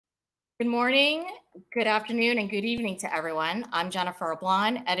Good morning, good afternoon, and good evening to everyone. I'm Jennifer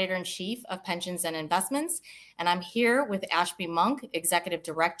Ablan, Editor-in-Chief of Pensions and Investments, and I'm here with Ashby Monk, Executive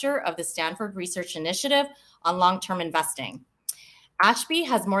Director of the Stanford Research Initiative on Long-Term Investing. Ashby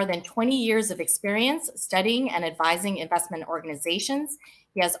has more than 20 years of experience studying and advising investment organizations.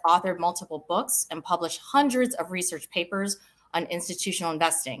 He has authored multiple books and published hundreds of research papers on institutional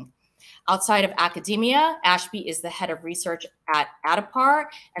investing. Outside of academia, Ashby is the head of research at Adipar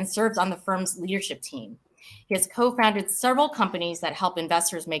and serves on the firm's leadership team. He has co-founded several companies that help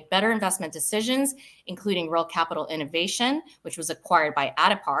investors make better investment decisions, including Real Capital Innovation, which was acquired by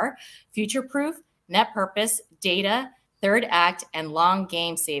Adipar, Future Proof, Net Purpose, Data, Third Act, and Long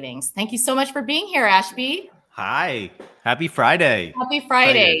Game Savings. Thank you so much for being here, Ashby. Hi, happy Friday. Happy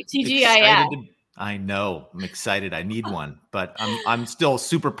Friday, TGIF. I know, I'm excited. I need one, but I'm still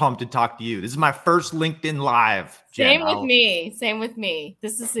super pumped to talk to you. This is my first LinkedIn Live. Jen. Same with me.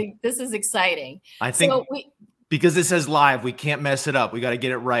 This is exciting. I think because it says live, we can't mess it up. We got to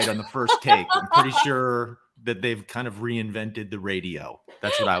get it right on the first take. I'm pretty sure that they've kind of reinvented the radio.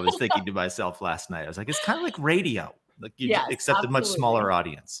 That's what I was thinking to myself last night. I was like, it's kind of like radio. Like you accept a much smaller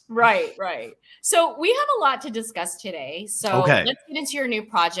audience. Right. So we have a lot to discuss today. So let's get into your new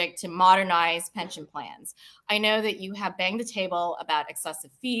project to modernize pension plans. I know that you have banged the table about excessive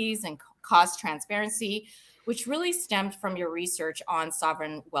fees and cost transparency, which really stemmed from your research on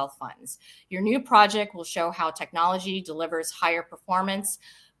sovereign wealth funds. Your new project will show how technology delivers higher performance.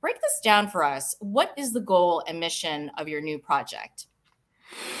 Break this down for us. What is the goal and mission of your new project?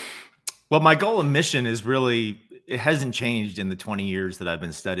 Well, my goal and mission is really, it hasn't changed in the 20 years that I've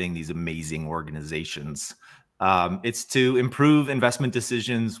been studying these amazing organizations. It's to improve investment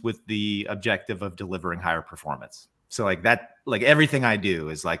decisions with the objective of delivering higher performance. So like everything I do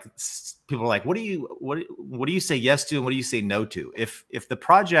is like, people are like, what do you say yes to and what do you say no to? If the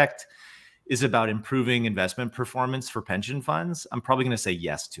project is about improving investment performance for pension funds, I'm probably going to say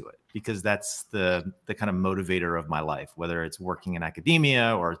yes to it because that's the kind of motivator of my life, whether it's working in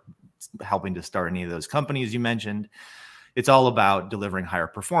academia or helping to start any of those companies you mentioned. It's all about delivering higher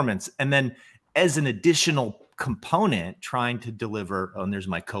performance. And then as an additional component, trying to deliver, oh, and there's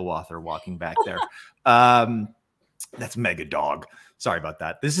my co-author walking back there. That's Mega Dog. Sorry about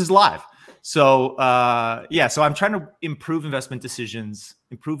that. This is live. So so I'm trying to improve investment decisions,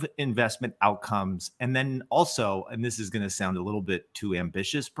 improve investment outcomes, and then also, and this is going to sound a little bit too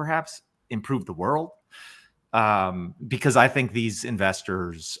ambitious, perhaps, improve the world. Because I think these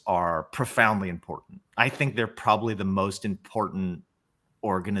investors are profoundly important. I think they're probably the most important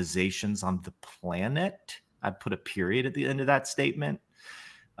organizations on the planet. I'd put a period at the end of that statement.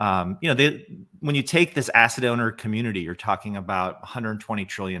 When you take this asset owner community, you're talking about $120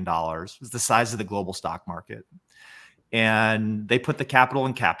 trillion. It's the size of the global stock market. And they put the capital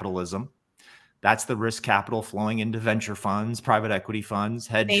in capitalism. That's the risk capital flowing into venture funds, private equity funds,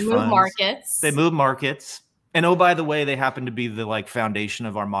 hedge funds. They move markets. And oh, by the way, they happen to be the foundation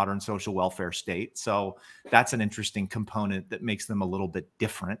of our modern social welfare state. So that's an interesting component that makes them a little bit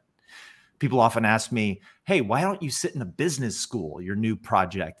different. People often ask me, hey, why don't you sit in a business school, your new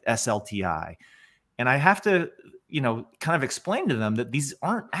project, SLTI? And I have to, kind of explain to them that these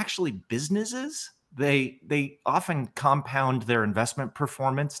aren't actually businesses. They often compound their investment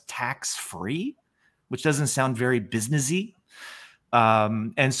performance tax-free, which doesn't sound very businessy.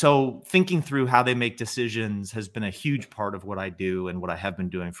 And so thinking through how they make decisions has been a huge part of what I do and what I have been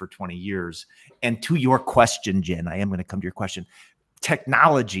doing for 20 years. And to your question, Jen, I am going to come to your question.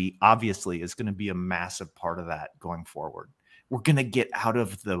 Technology, obviously, is going to be a massive part of that going forward. We're going to get out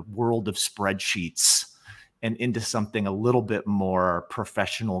of the world of spreadsheets and into something a little bit more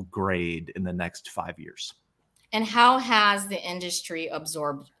professional grade in the next 5 years. And how has the industry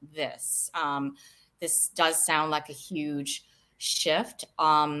absorbed this? This does sound like a huge shift.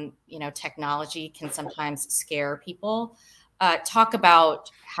 Technology can sometimes scare people. Talk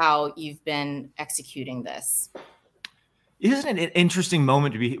about how you've been executing this. Isn't it an interesting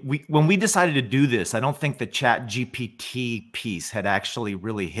moment to be? When we decided to do this, I don't think the Chat GPT piece had actually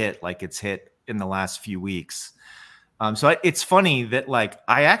really hit like it's hit in the last few weeks. So it's funny that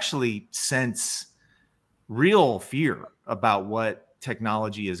I actually sense real fear about what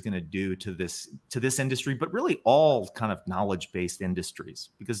technology is going to do to this industry, but really all kind of knowledge-based industries.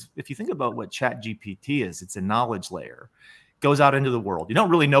 Because if you think about what Chat GPT is, it's a knowledge layer. It goes out into the world. You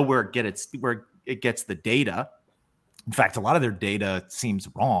don't really know where it gets the data. In fact, a lot of their data seems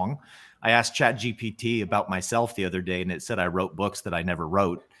wrong. I asked ChatGPT about myself the other day, and it said I wrote books that I never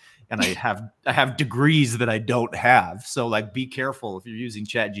wrote, and I have degrees that I don't have. So be careful if you're using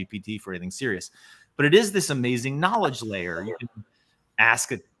ChatGPT for anything serious. But it is this amazing knowledge layer. You can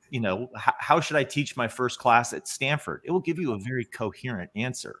ask how should I teach my first class at Stanford? It will give you a very coherent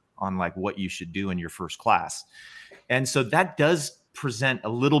answer on like what you should do in your first class. And so that does present a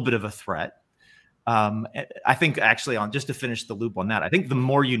little bit of a threat. I think actually, on just to finish the loop on that, I think the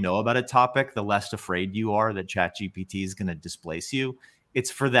more you know about a topic, the less afraid you are that ChatGPT is going to displace you. It's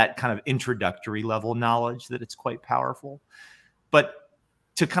for that kind of introductory level knowledge that it's quite powerful. But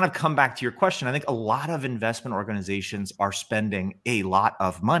to kind of come back to your question, I think a lot of investment organizations are spending a lot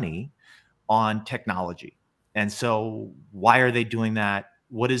of money on technology. And so why are they doing that?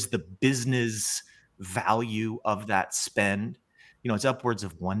 What is the business value of that spend? It's upwards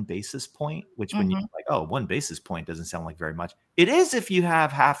of 1 basis point, which when you're like, oh, 1 basis point doesn't sound like very much. It is if you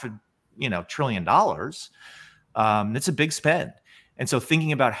have $500 billion. It's a big spend. And so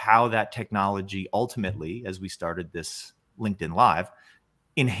thinking about how that technology ultimately, as we started this LinkedIn Live,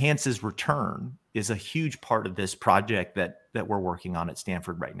 enhances return is a huge part of this project that we're working on at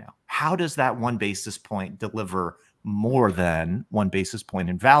Stanford right now. How does that 1 basis point deliver more than 1 basis point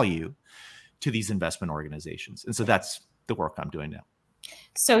in value to these investment organizations? And so that's the work I'm doing now.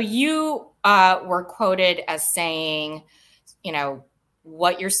 So you were quoted as saying,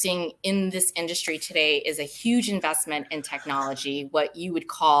 what you're seeing in this industry today is a huge investment in technology, what you would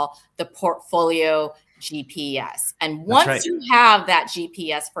call the portfolio GPS. And once you have that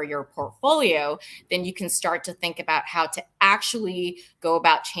GPS for your portfolio, then you can start to think about how to actually go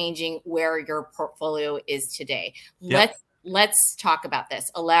about changing where your portfolio is today. Yep. Let's talk about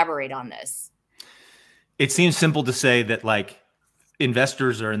this. Elaborate on this. It seems simple to say that like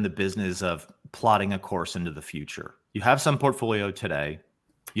investors are in the business of plotting a course into the future. You have some portfolio today.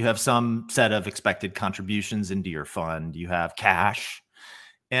 You have some set of expected contributions into your fund. You have cash.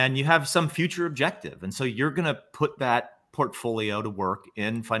 And you have some future objective. And so you're going to put that portfolio to work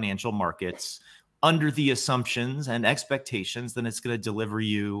in financial markets under the assumptions and expectations that it's going to deliver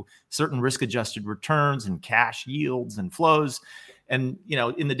you certain risk-adjusted returns and cash yields and flows. And,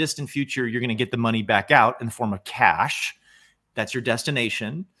 in the distant future, you're going to get the money back out in the form of cash. That's your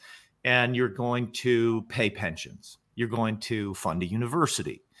destination. And you're going to pay pensions. You're going to fund a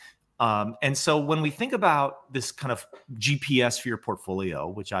university. And so when we think about this kind of GPS for your portfolio,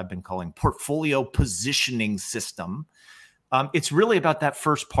 which I've been calling portfolio positioning system, it's really about that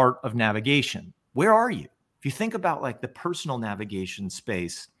first part of navigation. Where are you? If you think about like the personal navigation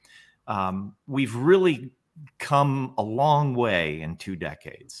space, we've really come a long way in 2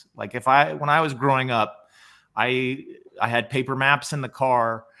 decades. Like when I was growing up, I had paper maps in the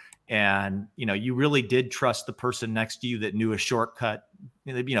car, and you really did trust the person next to you that knew a shortcut.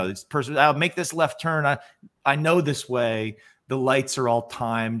 This person, I'll make this left turn. I know this way. The lights are all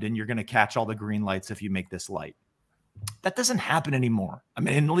timed, and you're going to catch all the green lights if you make this light. That doesn't happen anymore. I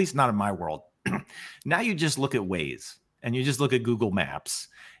mean, at least not in my world. Now you just look at Waze, and you just look at Google Maps,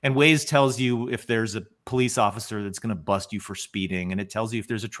 and Waze tells you if there's a police officer that's going to bust you for speeding, and it tells you if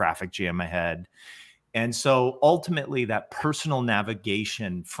there's a traffic jam ahead. And so ultimately that personal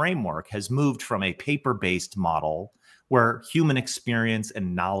navigation framework has moved from a paper-based model where human experience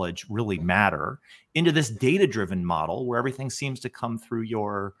and knowledge really matter into this data-driven model where everything seems to come through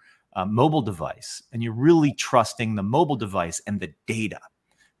your mobile device, and you're really trusting the mobile device and the data.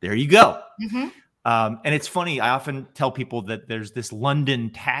 There you go. And it's funny, I often tell people that there's this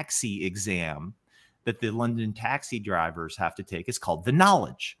London taxi exam that the London taxi drivers have to take. It's called the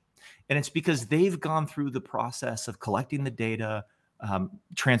knowledge. And it's because they've gone through the process of collecting the data,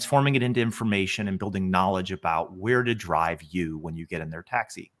 transforming it into information, and building knowledge about where to drive you when you get in their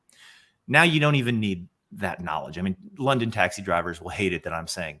taxi. Now you don't even need that knowledge. I mean, London taxi drivers will hate it that I'm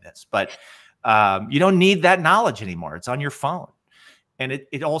saying this, but you don't need that knowledge anymore. It's on your phone. And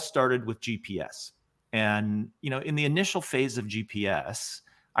it all started with GPS. And, in the initial phase of GPS,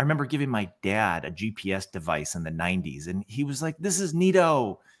 I remember giving my dad a GPS device in the 90s. And he was like, this is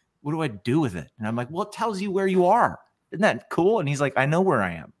neato. What do I do with it? And I'm like, well, it tells you where you are. Isn't that cool? And he's like, I know where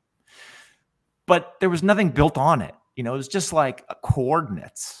I am. But there was nothing built on it. It was just like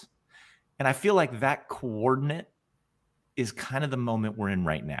coordinates. And I feel like that coordinate is kind of the moment we're in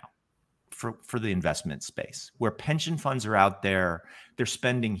right now for the investment space, where pension funds are out there. They're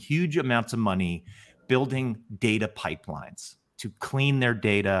spending huge amounts of money building data pipelines to clean their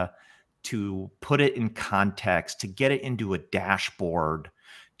data, to put it in context, to get it into a dashboard,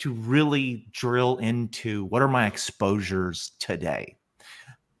 to really drill into what are my exposures today.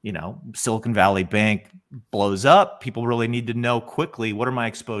 Silicon Valley Bank blows up. People really need to know quickly, what are my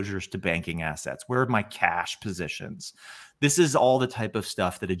exposures to banking assets? Where are my cash positions? This is all the type of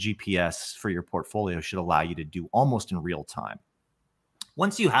stuff that a GPS for your portfolio should allow you to do almost in real time.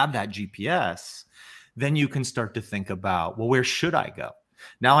 Once you have that GPS, then you can start to think about, well, where should I go?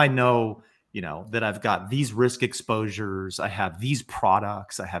 Now I know, that I've got these risk exposures, I have these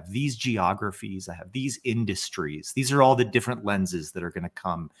products, I have these geographies, I have these industries. These are all the different lenses that are going to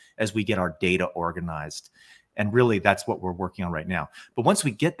come as we get our data organized. And really, that's what we're working on right now. But once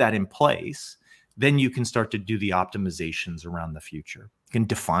we get that in place, then you can start to do the optimizations around the future. You can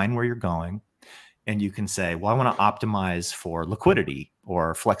define where you're going, and you can say, well, I want to optimize for liquidity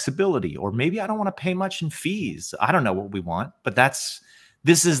or flexibility, or maybe I don't want to pay much in fees. I don't know what we want, but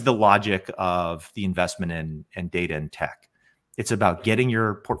this is the logic of the investment in data and tech. It's about getting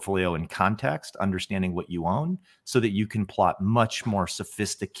your portfolio in context, understanding what you own, so that you can plot much more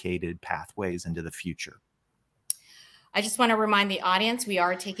sophisticated pathways into the future. I just want to remind the audience, we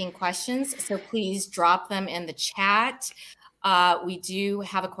are taking questions, so please drop them in the chat. We do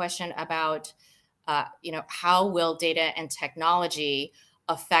have a question about, how will data and technology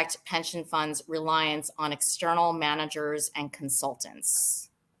affect pension funds' reliance on external managers and consultants?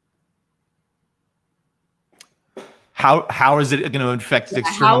 How is it going to affect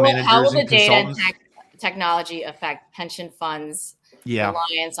external managers and consultants? How will the data and technology affect pension funds'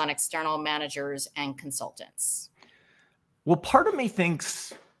 reliance on external managers and consultants? Well, part of me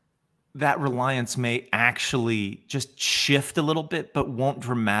thinks that reliance may actually just shift a little bit, but won't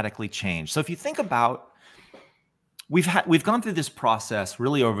dramatically change. So if you think about, we've gone through this process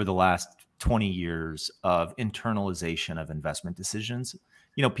really over the last 20 years of internalization of investment decisions.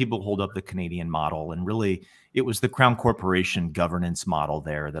 People hold up the Canadian model, and really it was the Crown Corporation governance model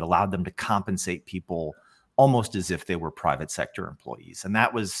there that allowed them to compensate people almost as if they were private sector employees. And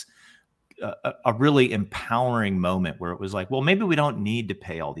that was a really empowering moment where it was like, well, maybe we don't need to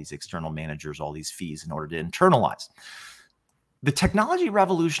pay all these external managers all these fees in order to internalize. The technology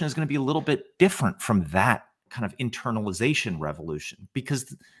revolution is going to be a little bit different from that kind of internalization revolution,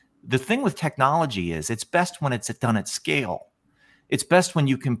 because the thing with technology is it's best when it's done at scale. It's best when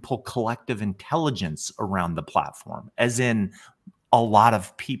you can pull collective intelligence around the platform, as in a lot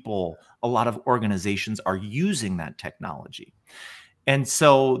of people, a lot of organizations are using that technology. And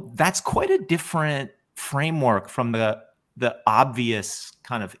so that's quite a different framework from the obvious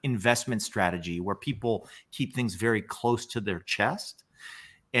kind of investment strategy where people keep things very close to their chest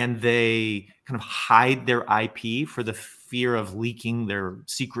and they kind of hide their IP for the fear of leaking their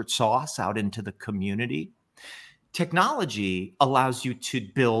secret sauce out into the community. Technology allows you to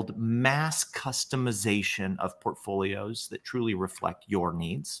build mass customization of portfolios that truly reflect your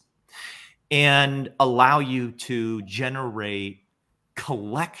needs and allow you to generate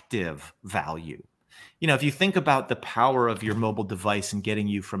collective value. If you think about the power of your mobile device and getting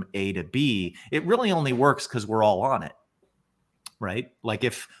you from A to B, it really only works because we're all on it, right? Like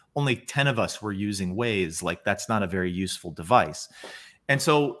if only 10 of us were using Waze, like that's not a very useful device. And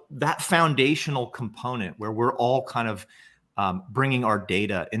so that foundational component where we're all kind of bringing our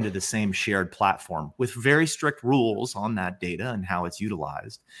data into the same shared platform with very strict rules on that data and how it's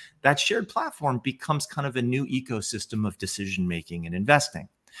utilized, that shared platform becomes kind of a new ecosystem of decision-making and investing.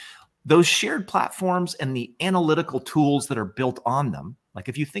 Those shared platforms and the analytical tools that are built on them, like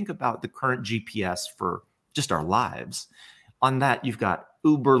if you think about the current GPS for just our lives, on that you've got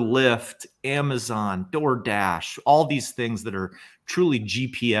Uber, Lyft, Amazon, DoorDash, all these things that are truly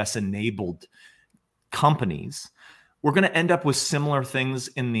GPS-enabled companies. We're going to end up with similar things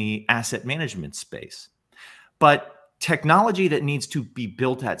in the asset management space. But technology that needs to be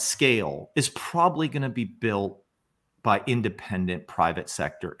built at scale is probably going to be built by independent private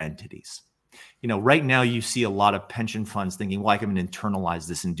sector entities. Right now you see a lot of pension funds thinking, well, I can internalize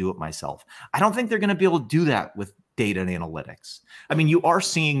this and do it myself. I don't think they're going to be able to do that with data and analytics. I mean, you are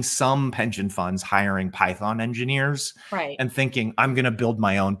seeing some pension funds hiring Python engineers, right, and thinking, I'm going to build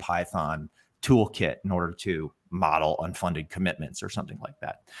my own Python toolkit in order to model unfunded commitments or something like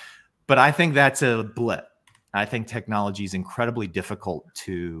that. But I think that's a blip. I think technology is incredibly difficult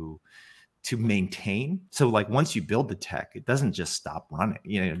to maintain. So like once you build the tech, it doesn't just stop running.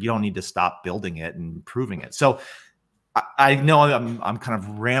 You don't need to stop building it and improving it. So I know I'm kind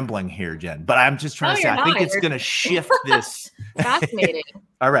of rambling here, Jen, but I'm just trying to say, I think it's going to shift this. Fascinating.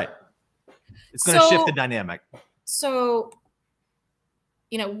 All right. It's going to shift the dynamic. So,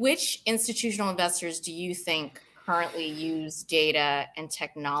 which institutional investors do you think currently use data and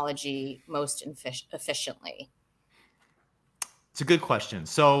technology most efficiently? It's a good question.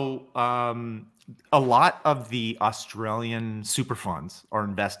 So a lot of the Australian super funds are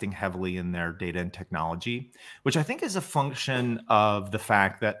investing heavily in their data and technology, which I think is a function of the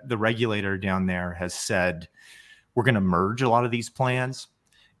fact that the regulator down there has said, we're going to merge a lot of these plans.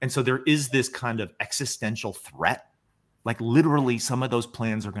 And so there is this kind of existential threat, like literally some of those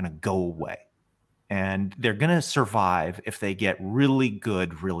plans are going to go away. and they're going to survive if they get really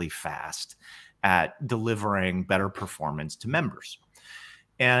good, really fast at delivering better performance to members.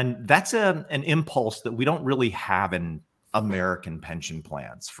 And that's an impulse that we don't really have in American pension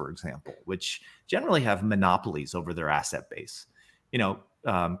plans, for example, which generally have monopolies over their asset base.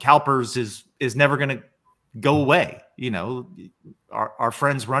 CalPERS is never going to go away. Our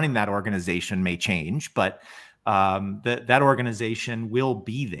friends running that organization may change, but that organization will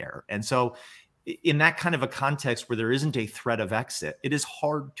be there. And so in that kind of a context where there isn't a threat of exit, it is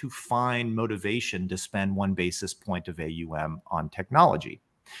hard to find motivation to spend 1 basis point of AUM on technology.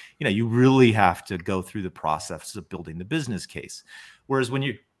 You really have to go through the process of building the business case. Whereas when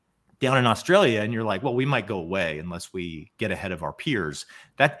you're down in Australia and you're like, well, we might go away unless we get ahead of our peers,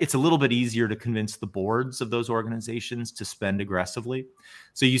 that it's a little bit easier to convince the boards of those organizations to spend aggressively.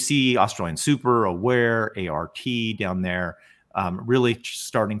 So you see Australian Super, Aware, ART down there really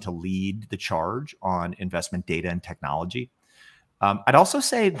starting to lead the charge on investment data and technology. I'd also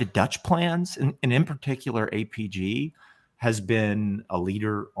say the Dutch plans, and in particular APG, has been a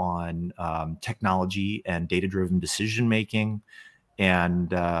leader on technology and data-driven decision-making. And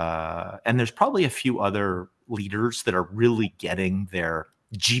there's probably a few other leaders that are really getting their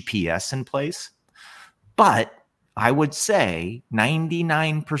GPS in place. But I would say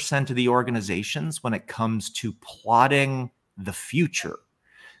 99% of the organizations, when it comes to plotting the future,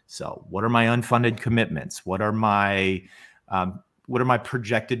 so what are my unfunded commitments? What are my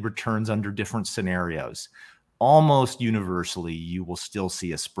projected returns under different scenarios? Almost universally, you will still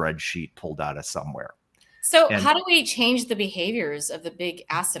see a spreadsheet pulled out of somewhere. So how do we change the behaviors of the big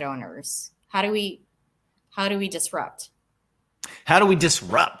asset owners? How do we disrupt? How do we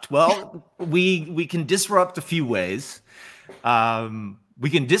disrupt? Well, we can disrupt a few ways. We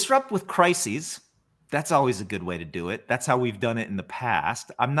can disrupt with crises. That's always a good way to do it. That's how we've done it in the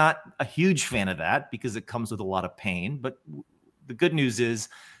past. I'm not a huge fan of that because it comes with a lot of pain. But the good news is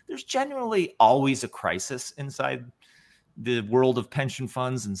there's generally always a crisis inside the world of pension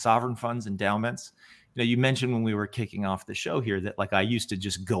funds and sovereign funds, endowments. You mentioned when we were kicking off the show here that I used to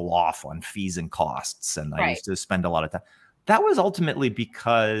just go off on fees and costs, and I used to spend a lot of time. That was ultimately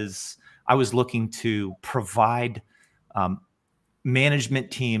because I was looking to provide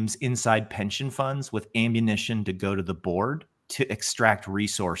management teams inside pension funds with ammunition to go to the board to extract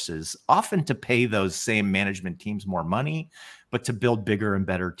resources, often to pay those same management teams more money, but to build bigger and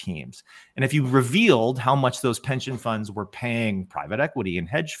better teams. And if you revealed how much those pension funds were paying private equity and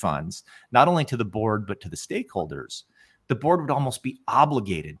hedge funds, not only to the board, but to the stakeholders, the board would almost be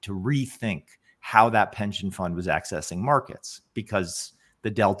obligated to rethink how that pension fund was accessing markets, because the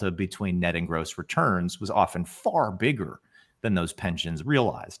delta between net and gross returns was often far bigger than those pensions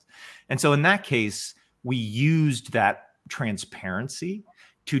realized. And so in that case, we used that transparency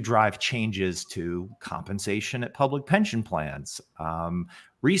to drive changes to compensation at public pension plans,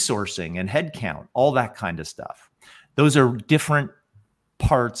 resourcing and headcount, all that kind of stuff. Those are different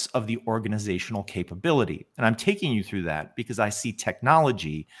parts of the organizational capability. And I'm taking you through that because I see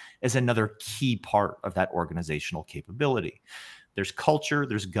technology as another key part of that organizational capability. There's culture,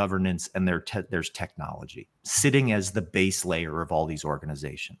 there's governance, and there's technology sitting as the base layer of all these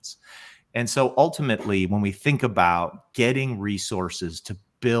organizations. And so ultimately, when we think about getting resources to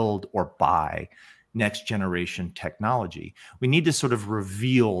build or buy next generation technology, we need to sort of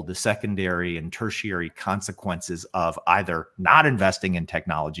reveal the secondary and tertiary consequences of either not investing in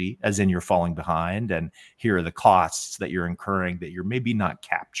technology, as in you're falling behind, and here are the costs that you're incurring that you're maybe not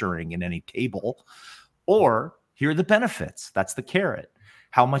capturing in any table, or here are the benefits. That's the carrot.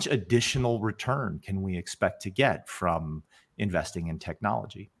 How much additional return can we expect to get from investing in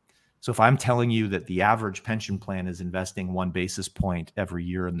technology? So if I'm telling you that the average pension plan is investing 1 basis point every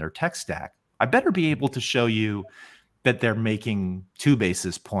year in their tech stack, I better be able to show you that they're making 2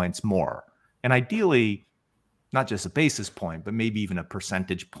 basis points more. And ideally, not just a basis point, but maybe even a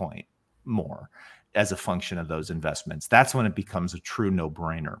percentage point more as a function of those investments. That's when it becomes a true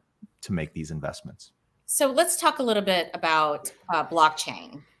no-brainer to make these investments. So let's talk a little bit about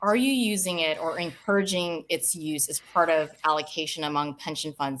blockchain. Are you using it or encouraging its use as part of allocation among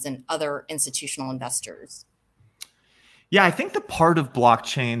pension funds and other institutional investors? Yeah, I think the part of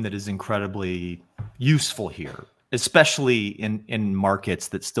blockchain that is incredibly useful here, especially in markets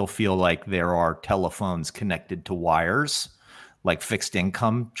that still feel like there are telephones connected to wires, like fixed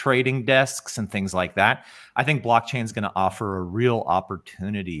income trading desks and things like that. I think blockchain is going to offer a real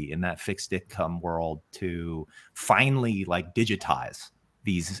opportunity in that fixed income world to finally digitize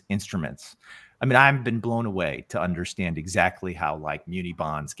these instruments. I mean, I've been blown away to understand exactly how like muni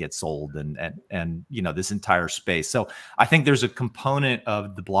bonds get sold and you know, this entire space. So I think there's a component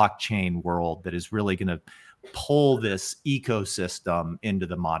of the blockchain world that is really going to pull this ecosystem into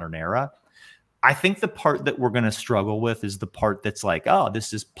the modern era. I think the part that we're going to struggle with is the part that's like, oh,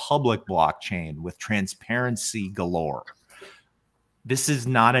 this is public blockchain with transparency galore. This is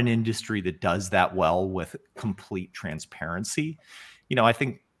not an industry that does that well with complete transparency. You know, I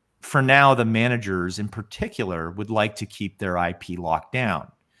think for now, the managers in particular would like to keep their IP locked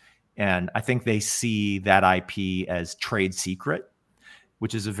down. And I think they see that IP as trade secret,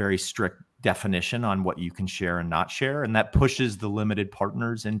 which is a very strict definition on what you can share and not share. And that pushes the limited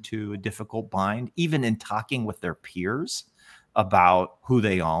partners into a difficult bind, even in talking with their peers about who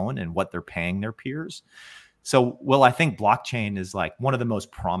they own and what they're paying their peers. So, well, I think blockchain is like one of the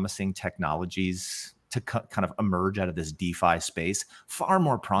most promising technologies to kind of emerge out of this DeFi space, far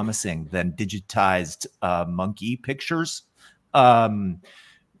more promising than digitized monkey pictures,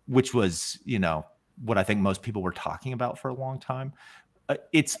 which was, you know, what I think most people were talking about for a long time.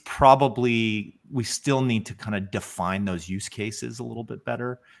 It's probably, we still need to kind of define those use cases a little bit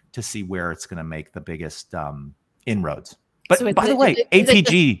better to see where it's going to make the biggest inroads. But so by the way,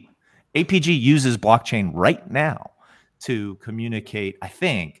 APG uses blockchain right now to communicate, I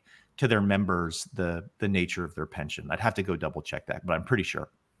think, to their members the nature of their pension. I'd have to go double check that, but I'm pretty sure.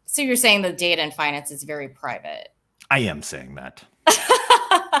 So you're saying the data and finance is very private? I am saying that.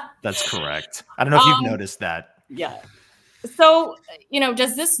 That's correct. I don't know if you've noticed that. Yeah. So, you know,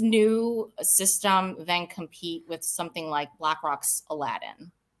 does this new system then compete with something like BlackRock's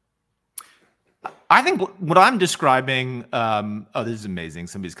Aladdin? I think what I'm describing, oh, this is amazing.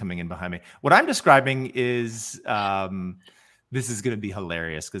 Somebody's coming in behind me. What I'm describing is, this is going to be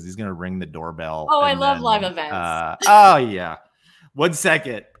hilarious because he's going to ring the doorbell. Oh, I love live events. Oh, yeah. 1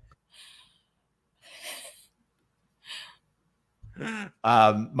 second.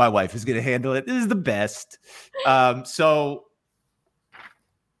 My wife is going to handle it. This is the best. So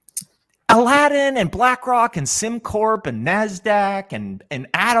Aladdin and BlackRock and SimCorp and NASDAQ and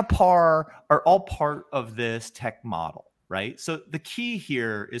Adapar are all part of this tech model, right? So the key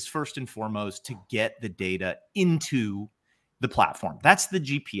here is first and foremost to get the data into the platform. That's the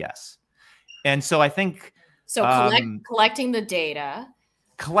GPS. And so I think so collecting the data.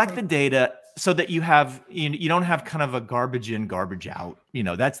 Collect the data so that you have, you don't have kind of a garbage in, garbage out. You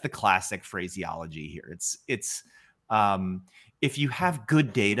know, that's the classic phraseology here. It's if you have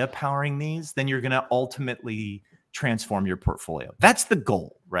good data powering these, then you're going to ultimately transform your portfolio. That's the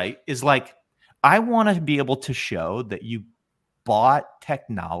goal, right? Is like, I want to be able to show that you bought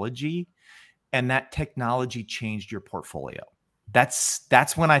technology and that technology changed your portfolio. That's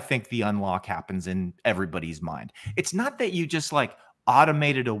when I think the unlock happens in everybody's mind. It's not that you just like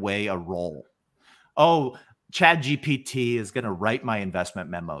automated away a role. Oh, ChatGPT is going to write my investment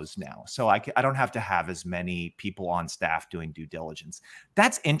memos now, so I don't have to have as many people on staff doing due diligence.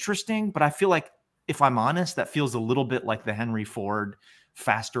 That's interesting, but I feel like, if I'm honest, that feels a little bit like the Henry Ford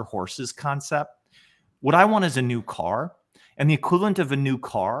faster horses concept. What I want is a new car, and the equivalent of a new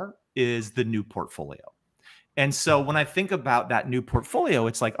car is the new portfolio. And so when I think about that new portfolio,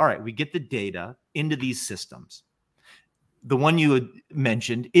 it's like, all right, we get the data into these systems. The one you had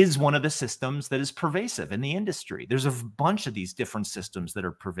mentioned is one of the systems that is pervasive in the industry. There's a bunch of these different systems that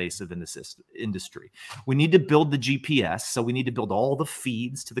are pervasive in the industry. We need to build the GPS. So we need to build all the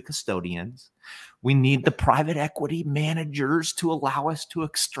feeds to the custodians. We need the private equity managers to allow us to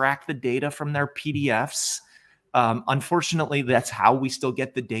extract the data from their PDFs. Unfortunately, that's how we still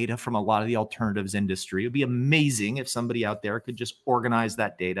get the data from a lot of the alternatives industry. It'd be amazing if somebody out there could just organize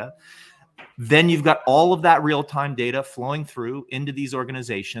that data. Then you've got all of that real-time data flowing through into these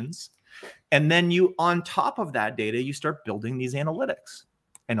organizations. And then you, on top of that data, you start building these analytics.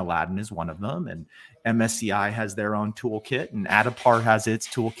 And Aladdin is one of them. And MSCI has their own toolkit. And Adapar has its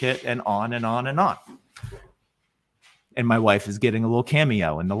toolkit, and on and on and on. And my wife is getting a little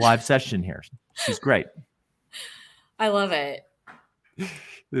cameo in the live session here. She's great. I love it. This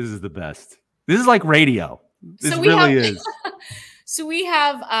is the best. This is like radio. This really is. So we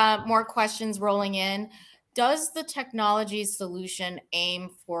have more questions rolling in. Does the technology solution aim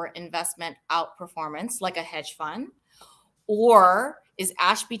for investment outperformance like a hedge fund? Or is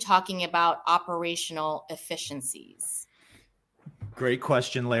Ashby talking about operational efficiencies? Great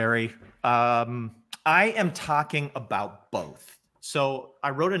question, Larry. I am talking about both. So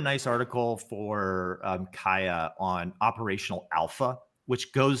I wrote a nice article for Kaya on operational alpha,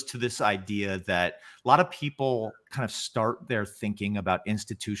 which goes to this idea that a lot of people kind of start their thinking about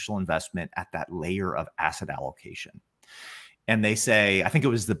institutional investment at that layer of asset allocation. And they say, I think it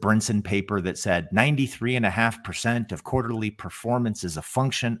was the Brinson paper that said 93.5% of quarterly performance is a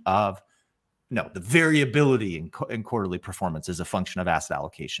function of, no, the variability in quarterly performance is a function of asset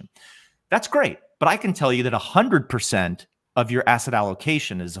allocation. That's great. But I can tell you that 100% of your asset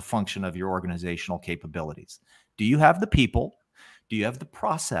allocation is a function of your organizational capabilities. Do you have the people? Do you have the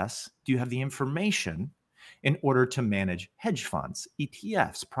process? Do you have the information in order to manage hedge funds,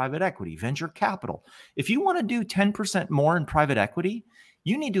 ETFs, private equity, venture capital? If you want to do 10% more in private equity,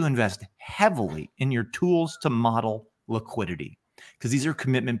 you need to invest heavily in your tools to model liquidity, because these are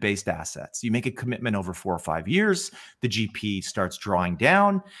commitment-based assets. You make a commitment over 4 or 5 years, the GP starts drawing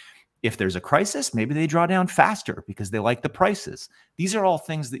down. If there's a crisis, maybe they draw down faster because they like the prices. These are all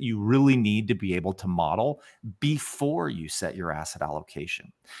things that you really need to be able to model before you set your asset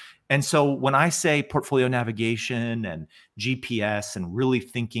allocation. And so when I say portfolio navigation and GPS and really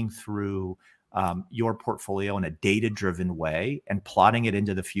thinking through your portfolio in a data-driven way and plotting it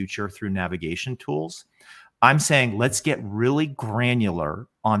into the future through navigation tools, I'm saying let's get really granular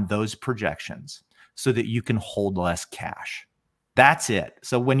on those projections so that you can hold less cash. That's it.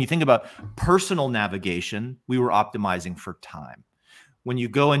 So when you think about personal navigation, we were optimizing for time. When you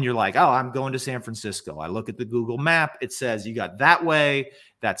go and you're like, oh, I'm going to San Francisco. I look at the Google map. It says you got that way.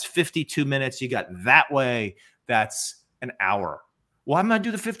 That's 52 minutes. You got that way. That's an hour. Well, I'm going to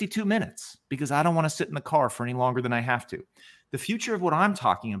do the 52 minutes because I don't want to sit in the car for any longer than I have to. The future of what I'm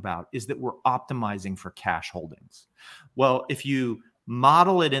talking about is that we're optimizing for cash holdings. Well, if you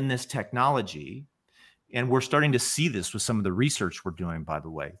model it in this technology, and we're starting to see this with some of the research we're doing, by the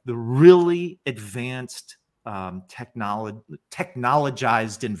way, the really advanced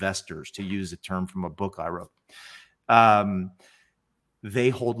technologized investors, to use a term from a book I wrote, they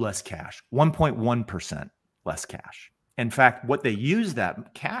hold less cash, 1.1% less cash. In fact, what they use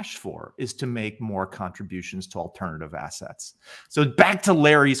that cash for is to make more contributions to alternative assets. So back to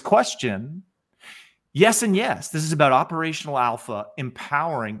Larry's question, yes and yes. This is about operational alpha,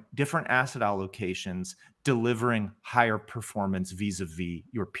 empowering different asset allocations, delivering higher performance vis-a-vis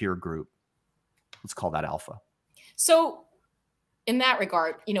your peer group. Let's call that alpha. So in that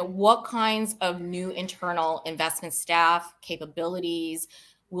regard, what kinds of new internal investment staff capabilities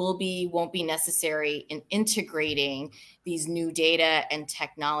won't be necessary in integrating these new data and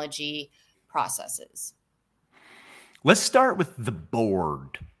technology processes? Let's start with the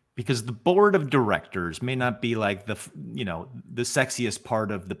board, because the board of directors may not be like the sexiest part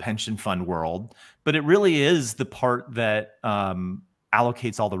of the pension fund world, but it really is the part that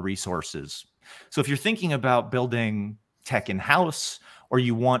allocates all the resources. So if you're thinking about building tech in-house, or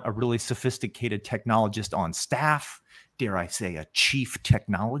you want a really sophisticated technologist on staff, dare I say a chief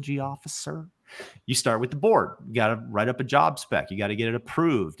technology officer, you start with the board. You got to write up a job spec. You got to get it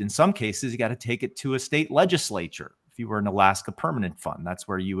approved. In some cases, you got to take it to a state legislature. If you were an Alaska permanent fund, that's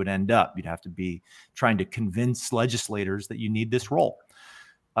where you would end up. You'd have to be trying to convince legislators that you need this role.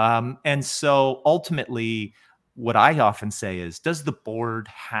 And so ultimately, what I often say is, does the board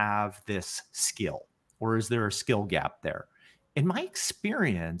have this skill, or is there a skill gap there? In my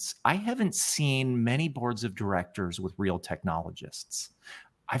experience, I haven't seen many boards of directors with real technologists.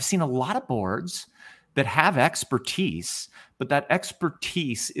 I've seen a lot of boards that have expertise, but that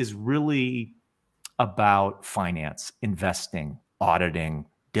expertise is really about finance, investing, auditing,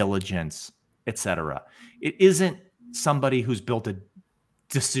 diligence, etc. It isn't somebody who's built a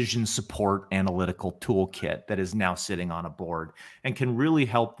decision support analytical toolkit that is now sitting on a board and can really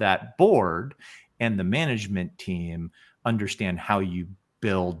help that board and the management team understand how you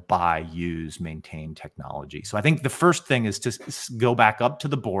build, buy, use, maintain technology. So I think the first thing is to go back up to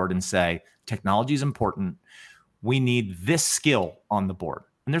the board and say, technology is important. We need this skill on the board.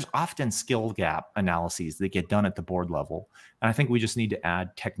 And there's often skill gap analyses that get done at the board level. And I think we just need to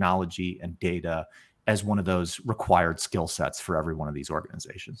add technology and data as one of those required skill sets for every one of these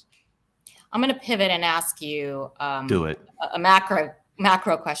organizations. I'm going to pivot and ask you Do it. A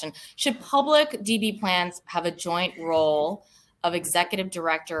macro question. Should public DB plans have a joint role of executive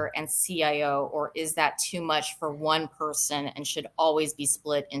director and CIO, or is that too much for one person and should always be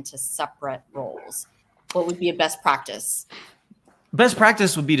split into separate roles? What would be a best practice? Best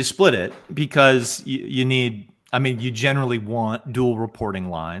practice would be to split it, because you generally want dual reporting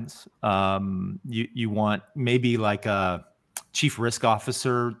lines. You want maybe like a chief risk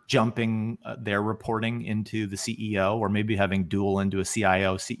officer jumping their reporting into the CEO, or maybe having dual into a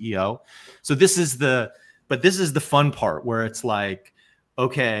CIO, CEO. So this is the fun part where it's like,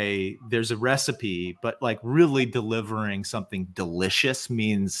 okay, there's a recipe, but like really delivering something delicious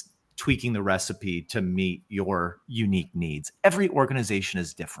means tweaking the recipe to meet your unique needs. Every organization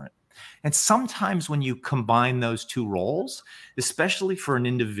is different. And sometimes when you combine those two roles, especially for an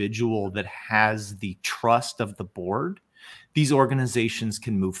individual that has the trust of the board, these organizations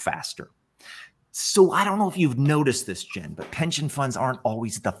can move faster. So I don't know if you've noticed this, Jen, but pension funds aren't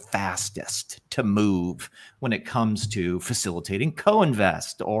always the fastest to move when it comes to facilitating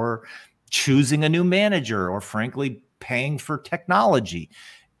co-invest or choosing a new manager or frankly paying for technology.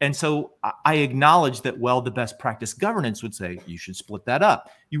 And so I acknowledge that, well, the best practice governance would say you should split that up.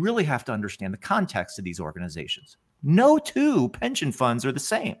 You really have to understand the context of these organizations. No two pension funds are the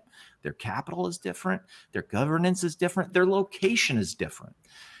same. Their capital is different. Their governance is different. Their location is different.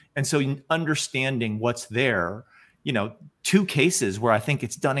 And so understanding what's there, you know, two cases where I think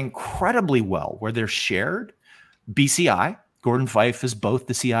it's done incredibly well, where they're shared. BCI, Gordon Fife is both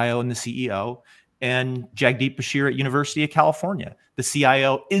the CIO and the CEO, and Jagdeep Bashir at University of California. The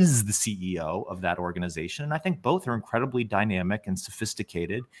CIO is the CEO of that organization. And I think both are incredibly dynamic and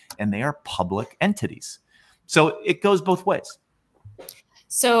sophisticated, and they are public entities. So it goes both ways.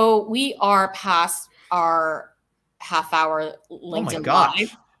 So we are past our half-hour LinkedIn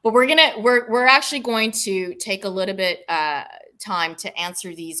Live. But we're actually going to take a little bit time to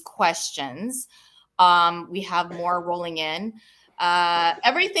answer these questions. We have more rolling in.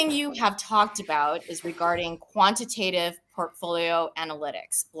 Everything you have talked about is regarding quantitative portfolio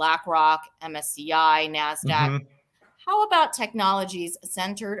analytics, BlackRock, MSCI, NASDAQ. How about technologies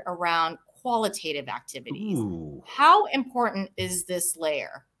centered around qualitative activities? How important is this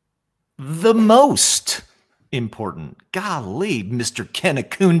layer? The most important. Golly, Mr.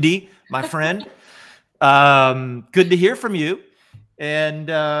 Kenakundi, my friend. Good to hear from you. And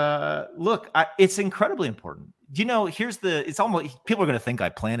look, it's incredibly important. You know, it's almost, people are going to think I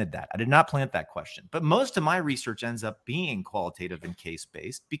planted that. I did not plant that question. But most of my research ends up being qualitative and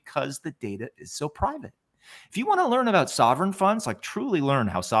case-based because the data is so private. If you want to learn about sovereign funds, like truly learn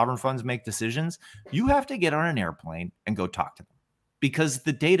how sovereign funds make decisions, you have to get on an airplane and go talk to them because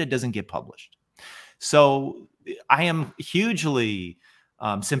the data doesn't get published. So I am hugely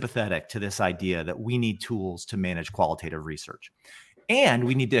sympathetic to this idea that we need tools to manage qualitative research. And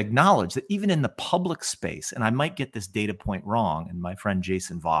we need to acknowledge that even in the public space, and I might get this data point wrong, and my friend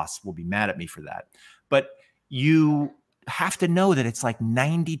Jason Voss will be mad at me for that, but you have to know that it's like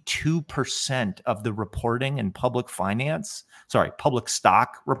 92% of the reporting in public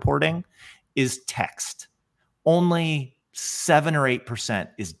stock reporting is text. Only 7 or 8%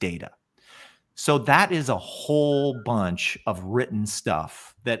 is data. So that is a whole bunch of written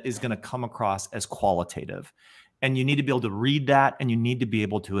stuff that is going to come across as qualitative. And you need to be able to read that and you need to be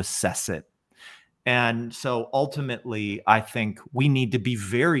able to assess it. And so ultimately, I think we need to be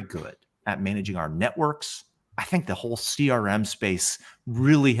very good at managing our networks. I think the whole CRM space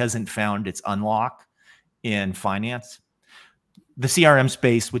really hasn't found its unlock in finance. The CRM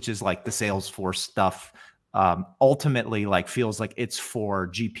space, which is like the Salesforce stuff, ultimately feels like it's for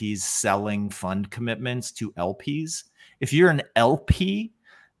GPs selling fund commitments to LPs. If you're an LP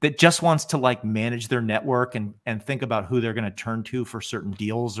that just wants to manage their network and think about who they're going to turn to for certain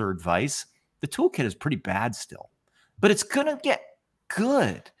deals or advice, the toolkit is pretty bad still, but it's going to get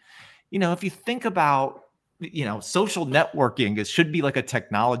good. You know, if you think about, social networking, it should be like a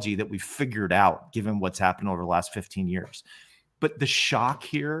technology that we've figured out given what's happened over the last 15 years. But the shock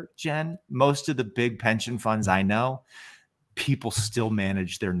here, Jen, most of the big pension funds I know, people still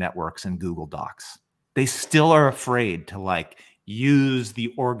manage their networks in Google Docs. They still are afraid to use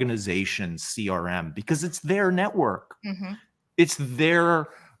the organization's CRM because it's their network. Mm-hmm. It's their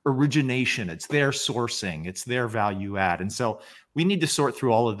origination. It's their sourcing. It's their value add. And so we need to sort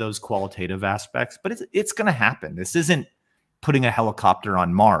through all of those qualitative aspects, but it's going to happen. This isn't putting a helicopter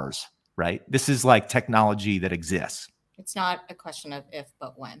on Mars, right? This is technology that exists. It's not a question of if,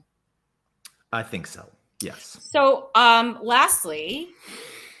 but when. I think so. Yes. So lastly,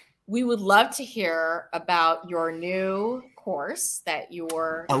 we would love to hear about your new course that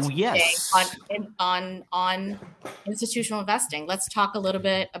you're on institutional investing. Let's talk a little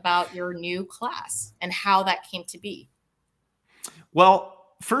bit about your new class and how that came to be. Well,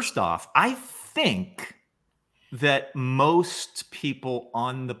 first off, I think that most people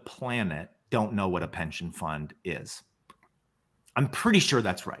on the planet don't know what a pension fund is. I'm pretty sure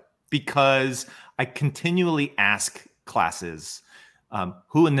that's right because I continually ask classes,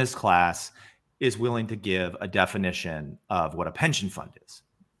 who in this class is willing to give a definition of what a pension fund is.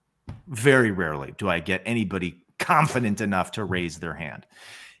 Very rarely do I get anybody confident enough to raise their hand.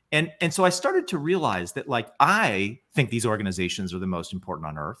 And so I started to realize that I think these organizations are the most important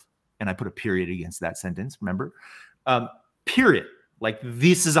on earth. And I put a period against that sentence, remember? Period. Like,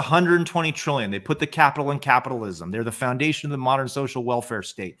 this is 120 trillion. They put the capital in capitalism. They're the foundation of the modern social welfare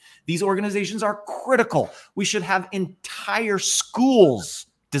state. These organizations are critical. We should have entire schools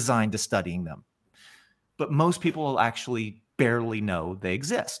designed to studying them. But most people will actually barely know they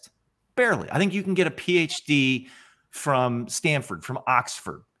exist. Barely. I think you can get a PhD from Stanford, from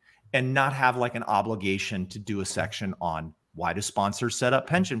Oxford, and not have like an obligation to do a section on why do sponsors set up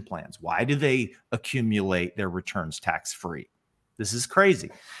pension plans? Why do they accumulate their returns tax-free? This is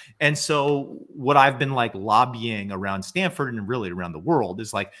crazy. And so what I've been like lobbying around Stanford and really around the world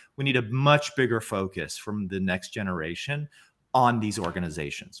is like, we need a much bigger focus from the next generation on these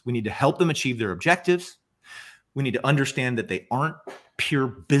organizations. We need to help them achieve their objectives. We need to understand that they aren't pure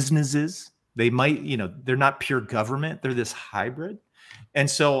businesses. They might, you know, they're not pure government. They're this hybrid. And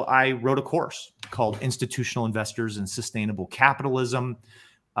so I wrote a course called Institutional Investors in Sustainable Capitalism.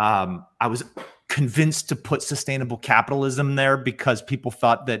 I was convinced to put sustainable capitalism there because people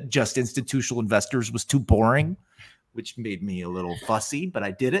thought that just institutional investors was too boring, which made me a little fussy, but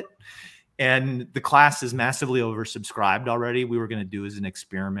I did it. And the class is massively oversubscribed already. We were going to do as an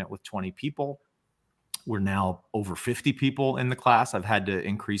experiment with 20 people. We're now over 50 people in the class. I've had to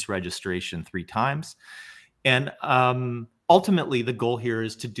increase registration 3 times. And ultimately, the goal here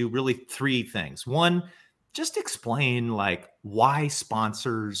is to do really 3 things. One, just explain like why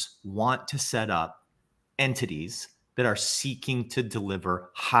sponsors want to set up entities that are seeking to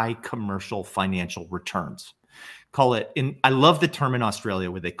deliver high commercial financial returns. Call it, I love the term in Australia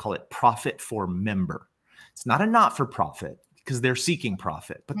where they call it profit for member. It's not a not-for-profit because they're seeking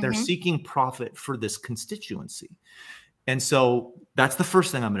profit, but they're seeking profit for this constituency. And so that's the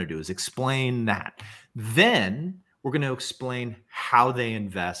first thing I'm going to do is explain that. Then we're going to explain how they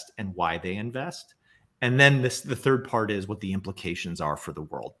invest and why they invest. And then the third part is what the implications are for the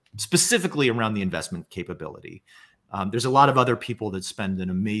world, specifically around the investment capability. There's a lot of other people that spend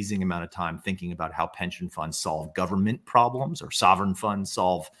an amazing amount of time thinking about how pension funds solve government problems or sovereign funds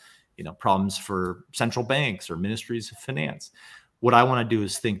solve, you know, problems for central banks or ministries of finance. What I want to do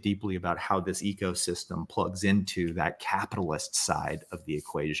is think deeply about how this ecosystem plugs into that capitalist side of the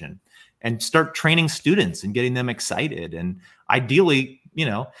equation and start training students and getting them excited. And ideally, you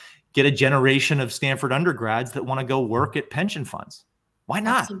know, get a generation of Stanford undergrads that want to go work at pension funds. Why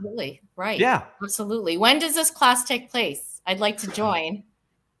not? Absolutely. Right. Yeah. Absolutely. When does this class take place? I'd like to join.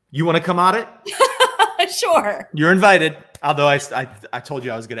 You want to come on it? Sure. You're invited. Although I told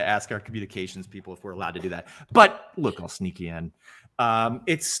you I was going to ask our communications people if we're allowed to do that. But look, I'll sneak you in.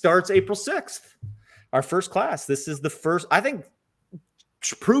 It starts April 6th. Our first class. This is the first, I think,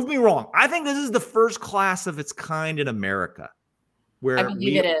 prove me wrong. I think this is the first class of its kind in America. Where I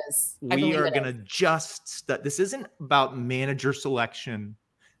believe it is. We are going to just, this isn't about manager selection.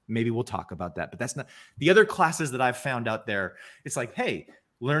 Maybe we'll talk about that, but that's not the other classes that I've found out there. It's like, hey,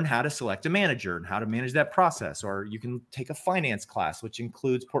 learn how to select a manager and how to manage that process. Or you can take a finance class, which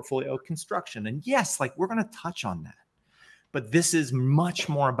includes portfolio construction. And yes, like we're going to touch on that. But this is much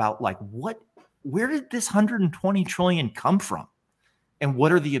more about like, where did this 120 trillion come from? And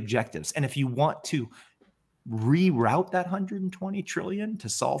what are the objectives? And if you want to reroute that 120 trillion to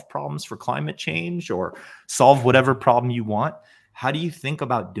solve problems for climate change or solve whatever problem you want, how do you think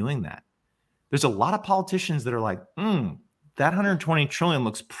about doing that? There's a lot of politicians that are like, that 120 trillion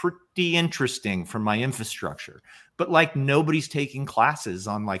looks pretty interesting for my infrastructure, but like nobody's taking classes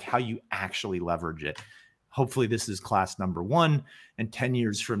on like how you actually leverage it. Hopefully this is class number 1, and 10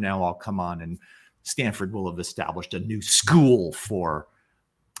 years from now, I'll come on and Stanford will have established a new school for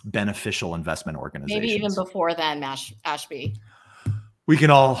beneficial investment organizations. Maybe even before then, Ashby. We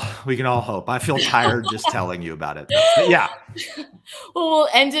can all hope. I feel tired just telling you about it. But yeah. Well, we'll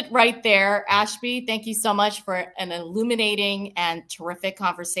end it right there. Ashby, thank you so much for an illuminating and terrific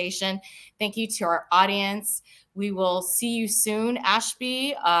conversation. Thank you to our audience. We will see you soon,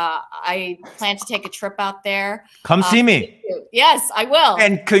 Ashby. I plan to take a trip out there. Come see me. Yes, I will.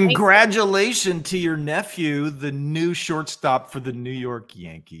 And congratulations to your nephew, the new shortstop for the New York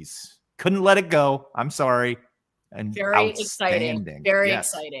Yankees. Couldn't let it go. I'm sorry. And very exciting. Very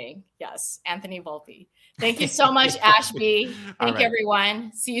exciting. Yes, Anthony Volpe. Thank you so much, Ashby. Thank you,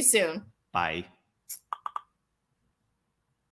 everyone. See you soon. Bye.